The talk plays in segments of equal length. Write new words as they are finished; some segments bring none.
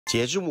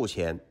截至目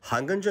前，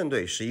韩庚战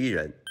队11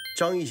人，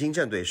张艺兴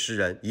战队10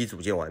人已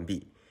组建完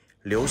毕，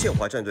刘宪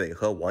华战队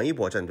和王一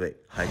博战队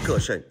还各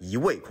剩1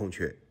位空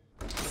缺。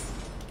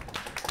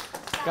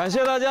感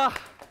谢大家，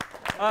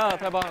啊，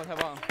太棒了，太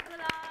棒了！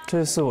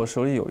这次我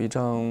手里有一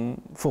张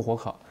复活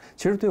卡，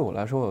其实对我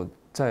来说，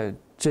在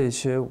这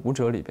些舞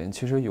者里边，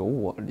其实有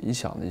我理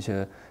想的一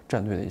些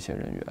战队的一些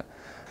人员。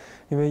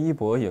因为一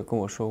博也跟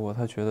我说过，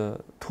他觉得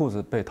兔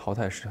子被淘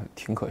汰是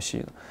挺可惜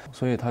的，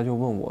所以他就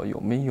问我有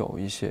没有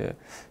一些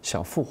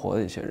想复活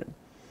的一些人。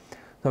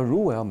那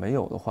如果要没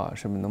有的话，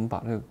是不是能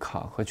把这个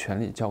卡和权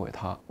利交给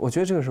他？我觉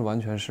得这个是完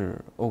全是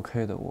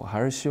OK 的。我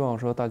还是希望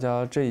说大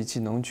家这一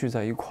季能聚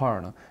在一块儿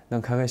呢，能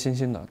开开心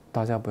心的，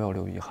大家不要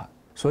留遗憾。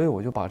所以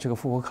我就把这个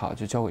复活卡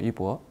就交给一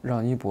博，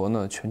让一博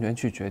呢全权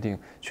去决定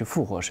去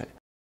复活谁。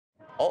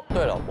哦，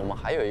对了，我们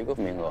还有一个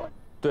名额。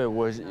对，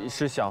我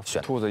是想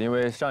选兔子，因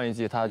为上一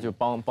季他就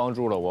帮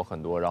助了我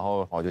很多，然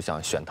后我就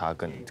想选他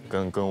跟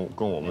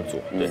我们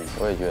组。对，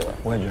我也觉得，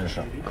我也觉得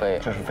是，可以，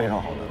这是非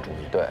常好的主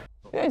意。对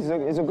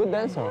 ，It's a good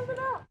dancer。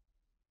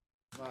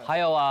还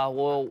有啊，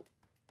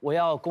我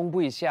要公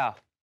布一下，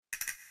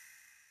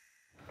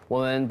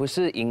我们不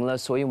是赢了，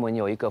所以我们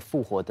有一个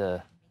复活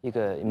的一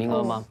个名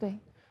额吗？对。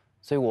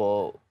所以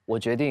我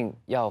决定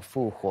要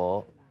复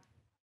活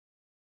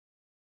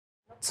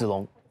子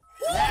龙。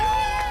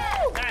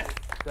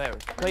对，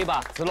可以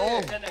吧？子龙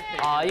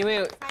啊，因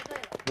为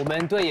我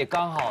们队也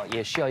刚好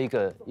也需要一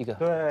个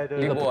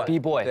对 B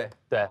boy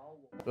对，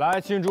来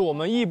庆祝我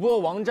们一波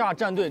王炸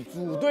战队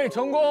组队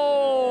成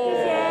功！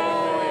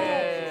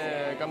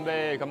干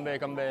杯！干杯！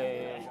干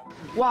杯！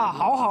哇，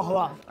好好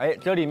喝！哎，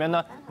这里面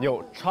呢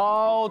有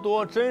超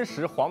多真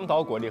实黄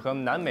桃果粒和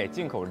南美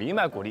进口藜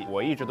麦果粒，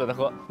我一直都在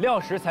喝，料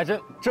实才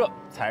真，这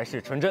才是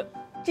纯真。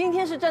今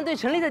天是战队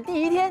成立的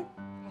第1天，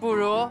不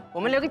如我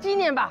们留个纪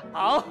念吧。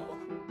好。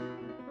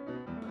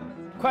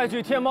快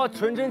去天猫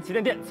纯真旗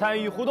舰店参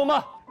与互动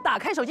吧！打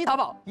开手机淘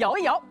宝，摇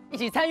一摇，一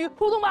起参与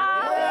互动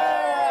吧！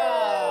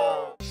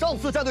上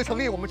次战队成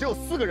立，我们只有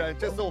4个人，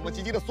这次我们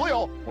集结了所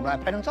有，我们来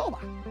拍张照吧。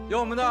有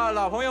我们的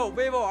老朋友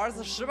vivo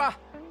S10吧。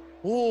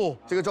哦，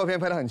这个照片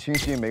拍得很清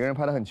晰，每个人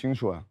拍得很清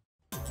楚啊。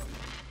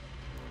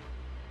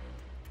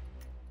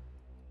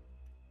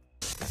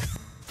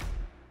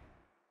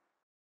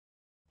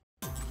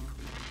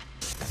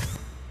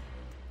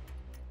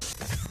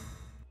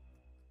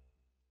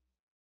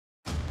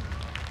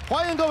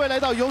欢迎各位来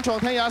到勇闯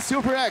天涯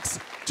Super X，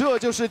 这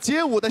就是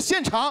街舞的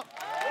现场。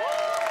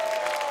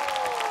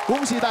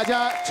恭喜大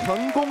家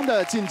成功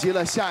的晋级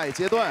了下一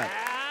阶段。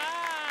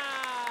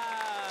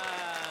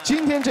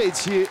今天这一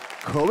期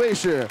可谓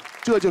是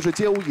这就是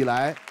街舞以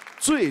来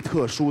最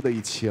特殊的一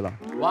期了。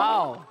哇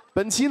哦！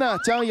本期呢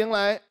将迎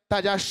来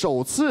大家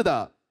首次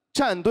的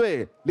战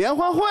队联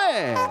欢会。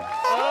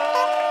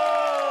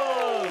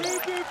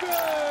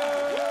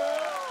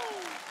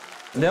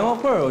联欢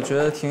会我觉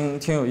得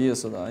挺有意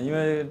思的，因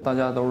为大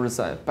家都是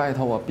在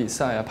battle 啊、比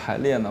赛啊、排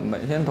练呢，每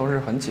天都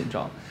是很紧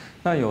张。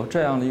那有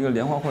这样的一个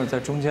联欢会在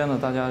中间呢，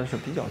大家是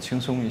比较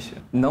轻松一些，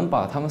能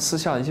把他们私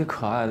下一些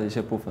可爱的一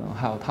些部分，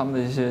还有他们的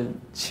一些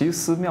奇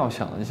思妙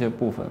想的一些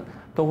部分，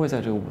都会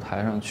在这个舞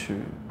台上去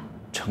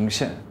呈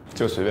现。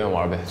就随便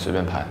玩呗，随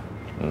便排，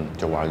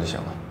就玩就行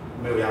了，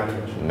没有压力，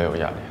没有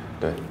压力，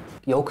对。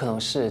有可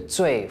能是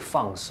最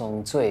放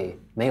松、最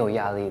没有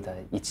压力的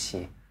一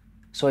期。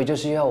所以就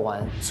是要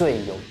玩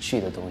最有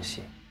趣的东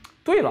西。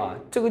对了，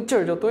这个劲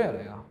儿就对了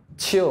呀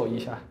 ，chill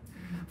一下，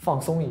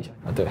放松一下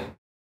啊。对，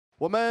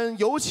我们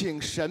有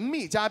请神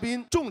秘嘉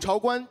宾众筹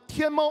官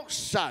天猫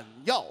闪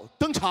耀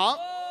登场。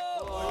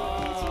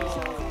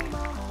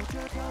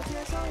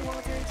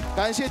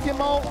感谢天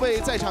猫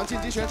为在场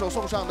晋级选手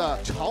送上的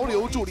潮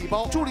流助力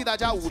包，助力大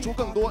家舞出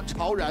更多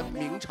潮燃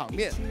名场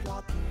面。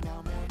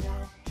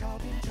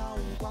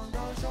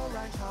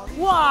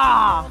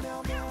哇，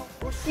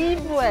衣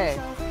服哎，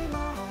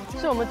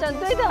是我们战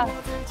队的。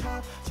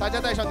大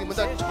家带上你们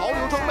的潮流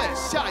装备，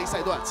下一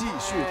赛段继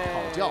续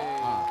讨教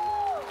啊！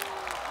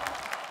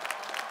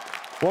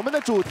我们的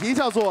主题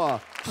叫做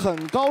“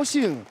很高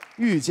兴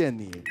遇见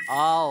你”。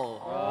哦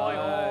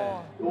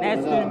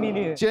，Nice to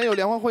meet you。既然有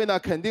联欢会呢，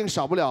肯定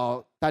少不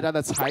了大家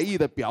的才艺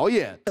的表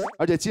演，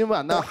而且今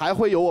晚呢还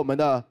会有我们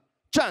的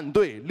战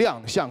队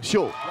亮相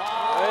秀。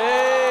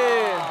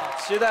哎，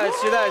期待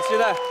期待期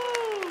待！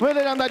为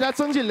了让大家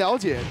增进了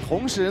解，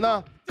同时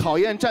呢考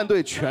验战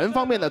队全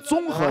方面的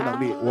综合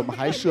能力，我们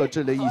还设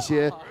置了一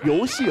些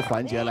游戏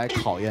环节来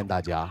考验大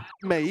家。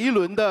每一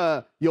轮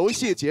的游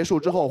戏结束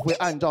之后，会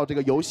按照这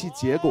个游戏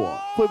结果，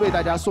会为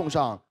大家送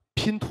上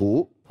拼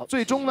图，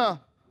最终呢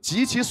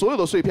集齐所有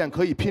的碎片，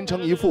可以拼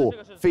成一幅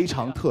非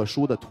常特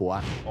殊的图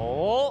案。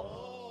哦，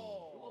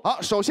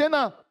好，首先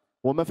呢，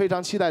我们非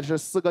常期待的是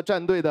4个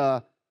战队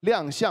的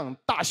亮相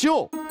大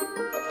秀。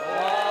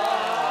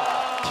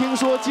听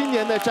说今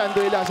年的战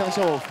队亮相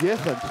秀也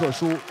很特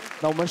殊，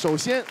那我们首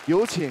先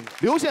有请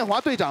刘宪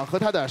华队长和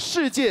他的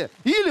世界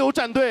一流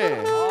战队。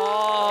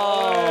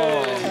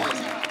哦，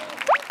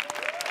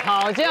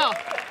好叫！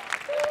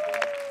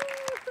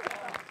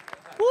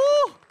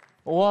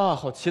哇，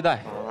好期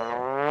待！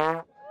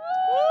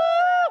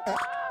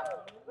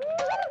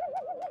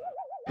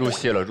入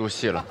戏了，入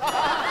戏了。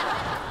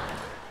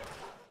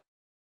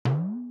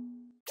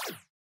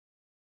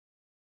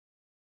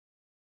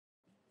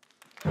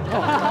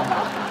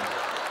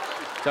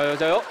加油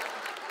加油！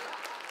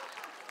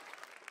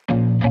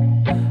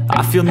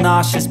 I feel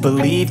nauseous,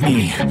 believe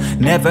me.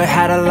 Never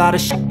had a lot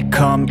of shit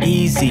come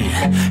easy.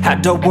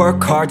 Had to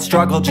work hard,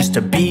 struggle just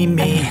to be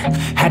me.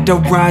 Had to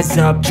rise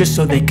up just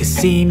so they could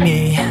see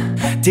me.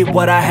 Did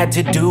what I had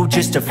to do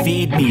just to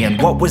feed me.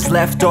 And what was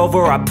left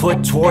over I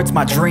put towards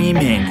my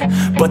dreaming.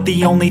 But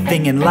the only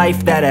thing in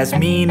life that has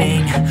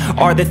meaning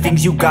are the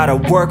things you gotta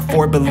work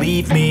for,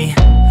 believe me.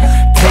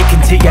 Take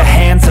into your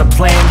hands a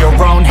plan. Your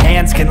own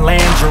hands can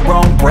land your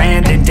own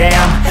brand. And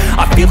damn,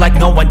 I feel like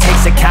no one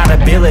takes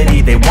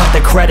accountability. They want the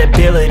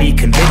credibility,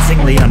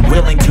 convincingly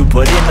unwilling to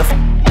put in the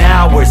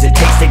hours it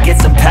takes to get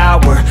some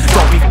power.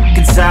 Don't be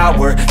f***ing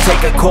sour.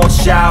 Take a cold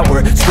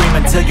shower. Scream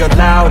until you're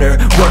louder.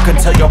 Work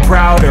until you're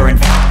prouder. And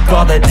f***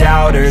 all the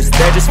doubters.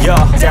 They're just your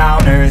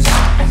downers.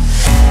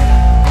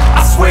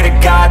 I swear to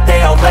God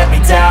they all let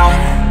me down.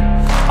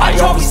 I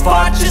always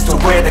fought just to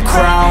wear the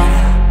crown.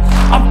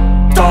 I'm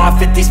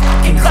off at these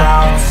fucking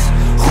clowns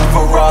who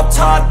were all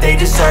taught they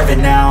deserve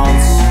an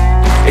ounce.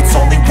 It's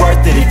only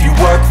worth it if you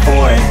work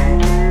for it.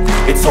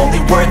 It's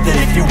only worth it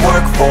if you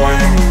work for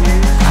it.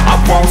 I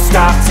won't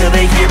stop till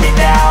they hear me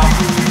now.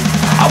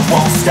 I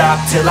won't stop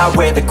till I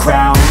wear the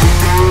crown.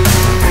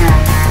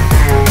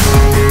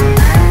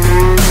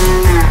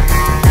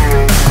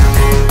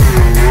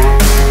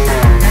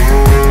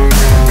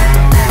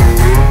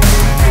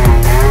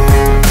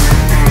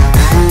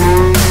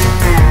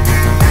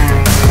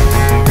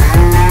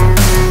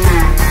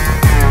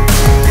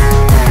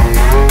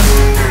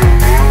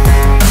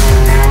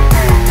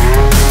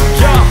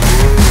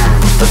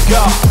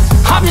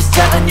 I'm just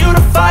telling you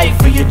to fight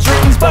for your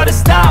dreams, but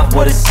it's not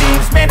what it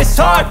seems. Man, it's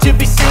hard to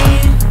be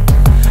seen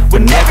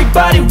when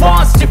everybody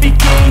wants to be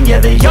king. Yeah,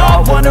 they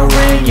all wanna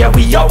ring, yeah,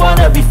 we all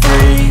wanna be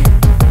free.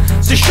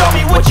 So show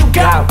me what you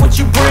got, what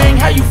you bring,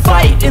 how you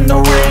fight in the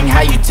ring,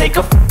 how you take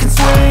a fucking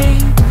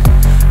swing.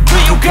 Do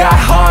you got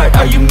heart,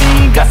 are you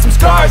mean? Got some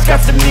scars,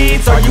 got some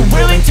needs, are you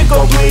willing to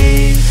go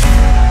bleed?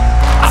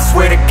 I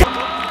swear to God.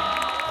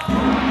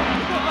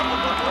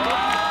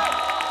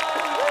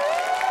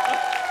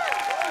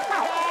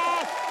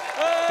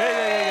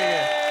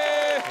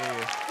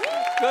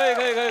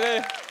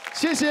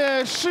 谢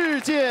谢世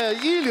界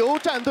一流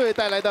战队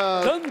带来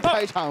的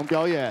开场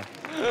表演。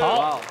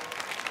好，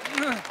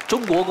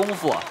中国功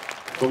夫啊，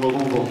中国功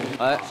夫。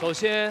哎，首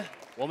先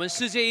我们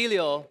世界一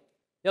流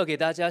要给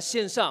大家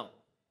献上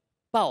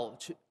报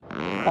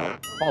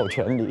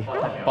全礼，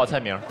报菜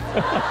名。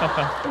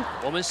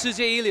我们世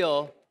界一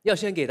流要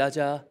先给大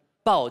家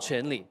报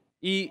全礼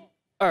，1、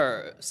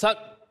2、3。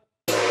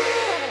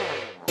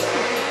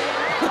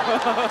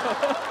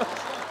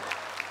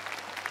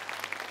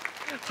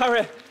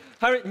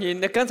Harry，你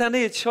那刚才那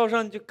一敲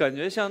声就感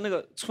觉像那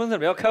个村子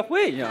里要开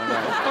会一样的，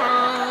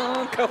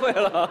开会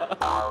了，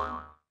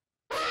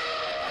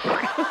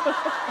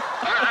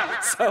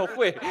散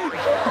会。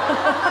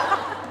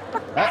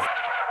来，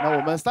那我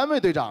们3位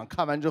队长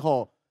看完之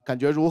后感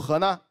觉如何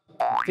呢？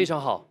非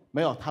常好。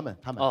没有，他们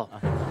哦。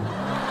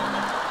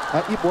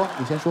来，一博，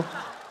你先说。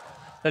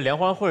那联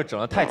欢会整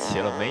得太齐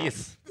了，没意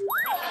思。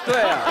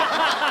对呀。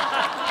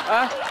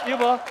哎，一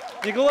博。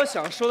 你跟我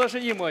想说的是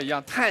一模一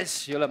样，太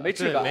齐了，没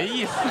质感，没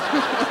意思。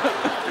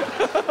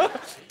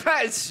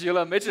太齐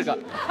了，没质感。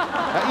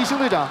来，一星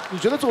队长，你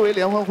觉得作为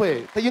联欢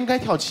会，它应该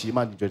跳齐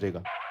吗？你觉得这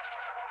个？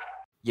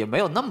也没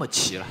有那么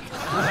齐了。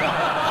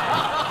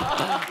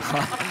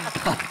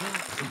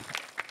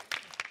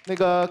那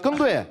个庚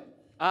队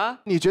啊，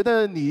你觉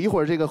得你一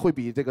会儿这个会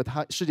比这个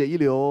他世界一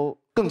流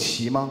更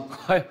齐吗？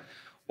哎，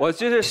我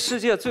觉得世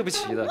界最不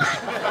齐的。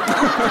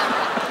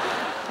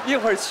一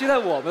会儿期待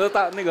我们的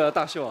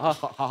大秀哈！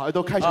好，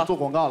都开始做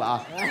广告了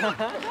啊！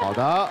好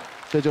的，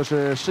这就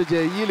是世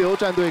界一流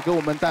战队给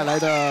我们带来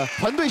的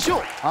团队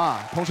秀啊，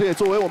同时也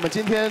作为我们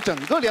今天整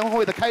个联欢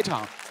会的开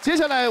场。接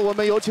下来我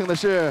们有请的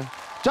是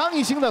张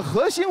艺兴的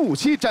核心武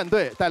器战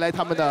队带来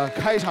他们的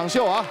开场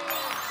秀啊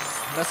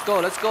 ！Let's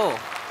go, let's go.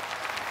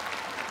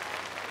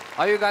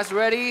 Are you guys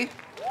ready?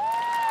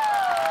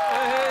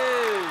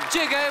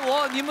 借给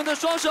我你们的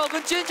双手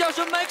跟尖叫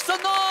声 ，make some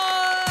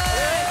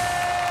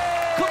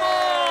noise！Come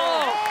on！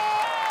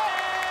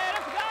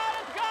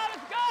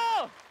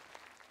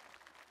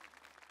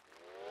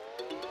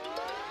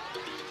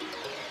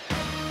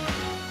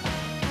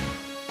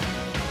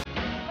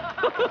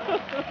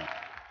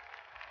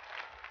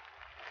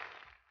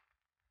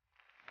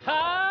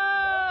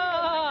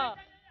 啊！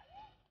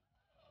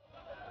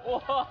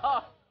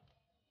哇！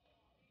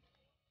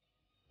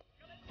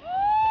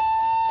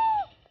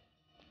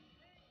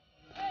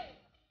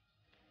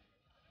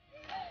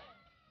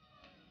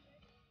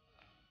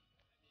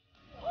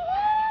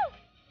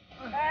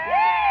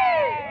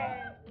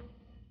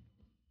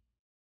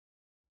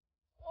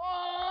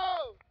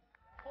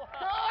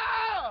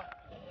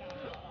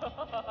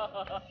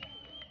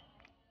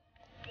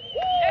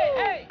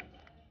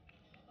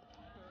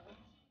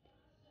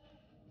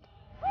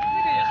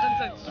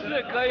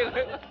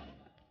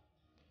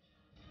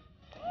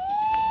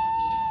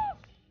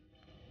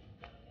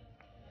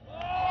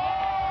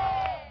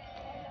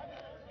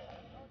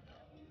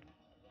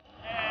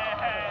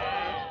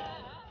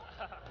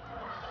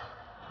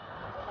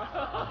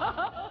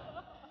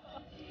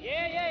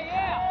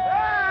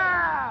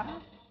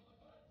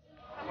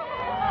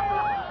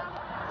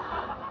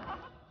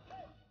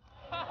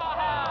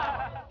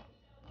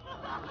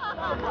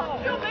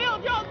就没有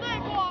跳对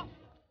过。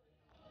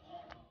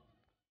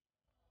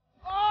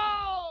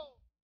哦。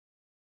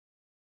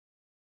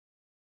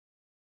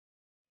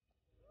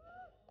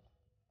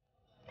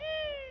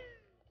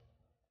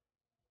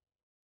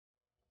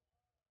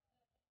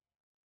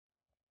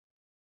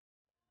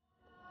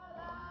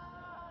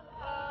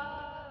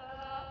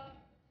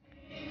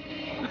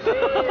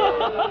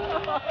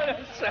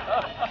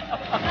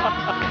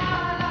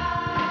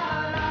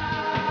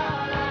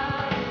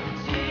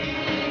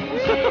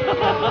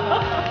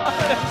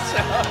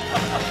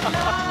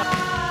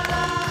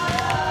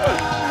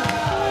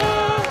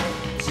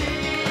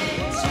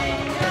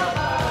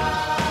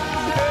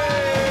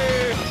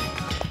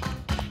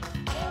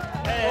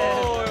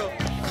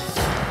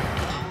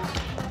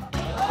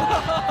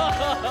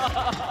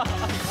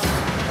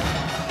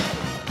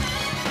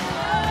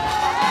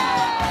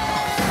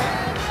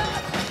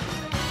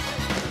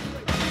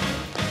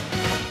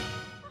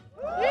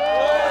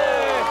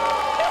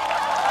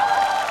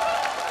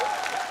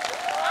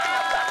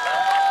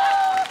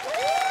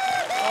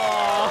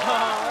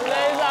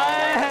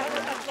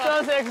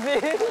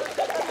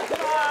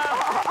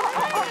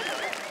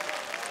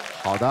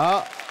好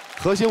的，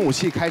核心武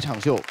器开场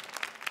秀，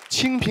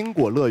青苹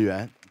果乐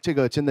园，这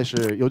个真的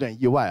是有点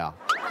意外啊。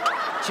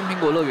青苹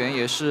果乐园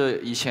也是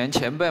以前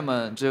前辈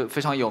们这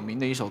非常有名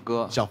的一首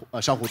歌。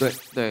小虎队。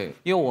对，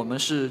因为我们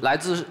是来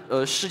自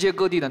世界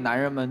各地的男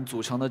人们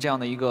组成的这样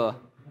的一个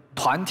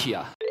团体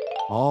啊。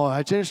哦，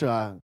还真是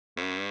啊。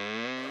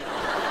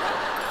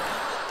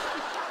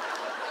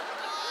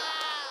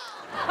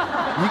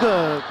一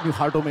个女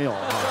孩都没有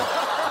啊。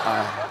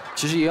哎，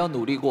其实也有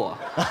努力过，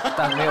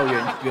但没有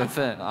缘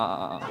分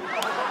啊。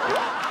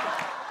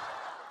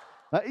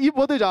来，一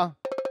博队长，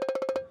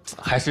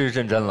还是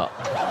认真了，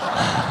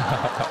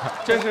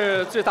这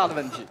是最大的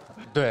问题。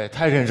对，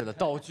太认真了，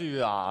道具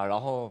啊，然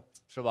后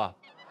是吧？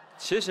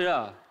其实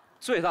啊，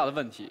最大的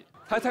问题，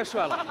他太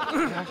帅了，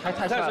还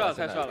太帅了，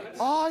太帅了。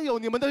哎呦，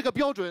你们的这个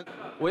标准，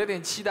我有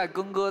点期待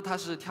庚哥他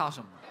是跳什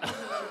么。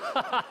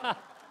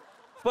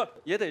不，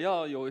也得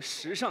要有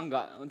时尚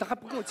感，他还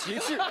不够极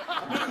致。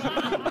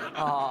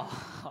啊，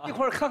一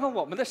会儿看看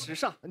我们的时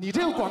尚。你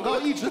这个广告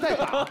一直在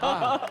打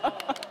啊。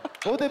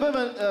我得问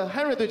问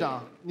Henry 队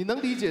长，你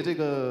能理解这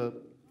个？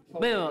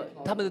没有，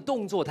他们的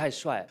动作太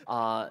帅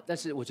啊，但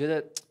是我觉得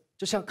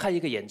就像看一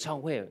个演唱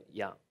会一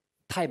样，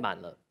太满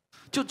了。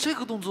就这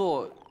个动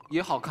作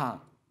也好看。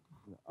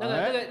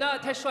那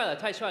太帅了，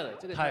太帅了，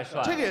这个太帅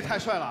了，这个也太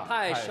帅了，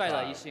太帅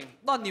了，一星。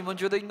那你们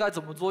觉得应该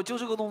怎么做？就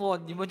这个动作，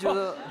你们觉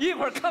得？一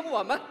会儿看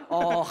我们。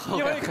哦，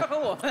一会儿看看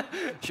我们，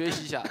学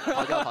习一下，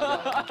好掉。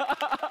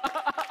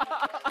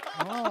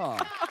哦，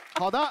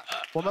好的，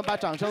我们把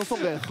掌声送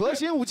给核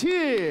心武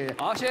器。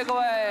好，谢谢各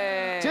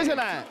位。接下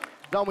来，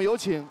让我们有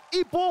请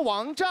一波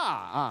王炸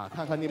啊，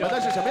看看你们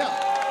的是什么样。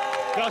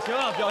表情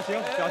啊，表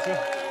情。加油！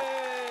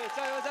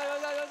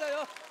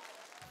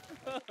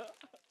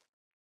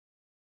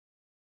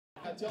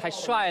太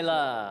帅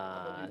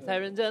了，太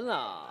认真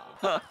了。